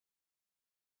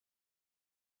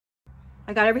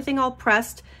I got everything all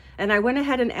pressed, and I went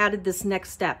ahead and added this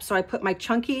next step. So I put my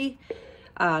chunky,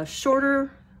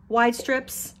 shorter wide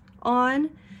strips on,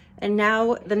 and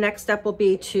now the next step will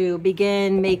be to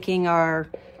begin making our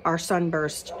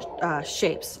sunburst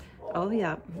shapes. Oh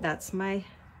yeah, that's my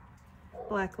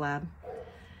black lab.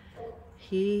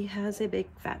 He has a big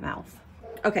fat mouth.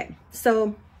 Okay,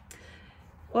 so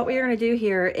what we're gonna do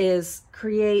here is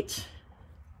create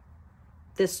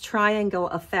this triangle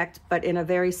effect, but in a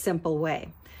very simple way.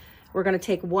 We're gonna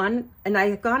take one, and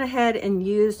I've gone ahead and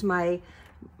used my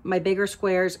bigger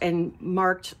squares and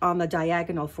marked on the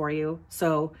diagonal for you.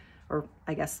 So, or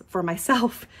I guess for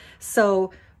myself.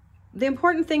 So the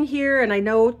important thing here, and I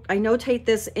notate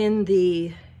this in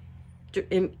the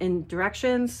in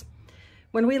directions,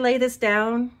 when we lay this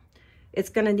down, it's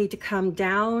gonna need to come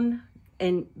down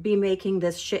and be making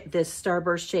this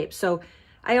starburst shape. So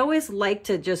I always like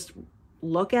to just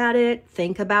look at it,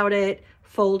 think about it,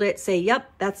 fold it, say,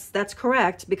 yep, that's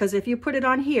correct. Because if you put it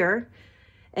on here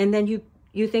and then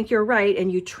you think you're right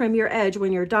and you trim your edge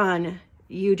when you're done,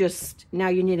 now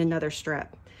you need another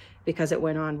strip because it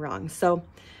went on wrong. So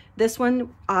this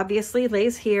one obviously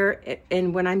lays here,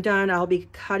 and when I'm done, I'll be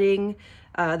cutting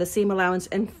the seam allowance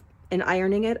and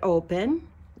ironing it open,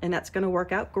 and that's gonna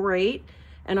work out great.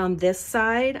 And on this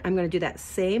side, I'm gonna do that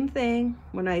same thing.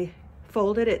 When I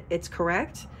fold it, it's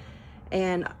correct.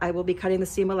 And I will be cutting the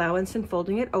seam allowance and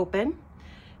folding it open.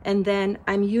 And then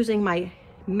I'm using my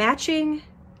matching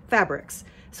fabrics.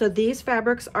 So these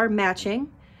fabrics are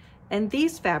matching, and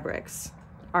these fabrics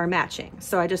are matching.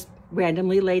 So I just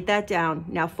randomly laid that down.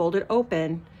 Now fold it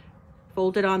open,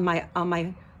 fold it on my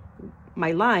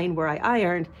line where I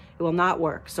ironed. It will not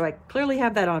work. So I clearly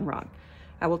have that on wrong.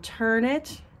 I will turn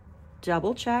it,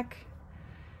 double check.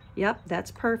 Yep,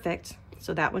 that's perfect.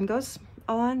 So that one goes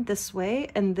on this way,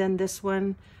 and then this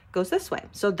one goes this way.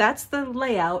 So that's the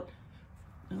layout.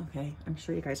 Okay, I'm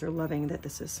sure you guys are loving that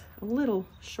this is a little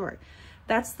short.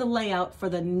 That's the layout for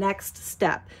the next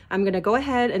step. I'm gonna go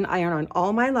ahead and iron on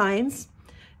all my lines,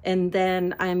 and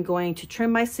then I'm going to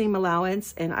trim my seam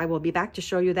allowance, and I will be back to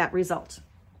show you that result.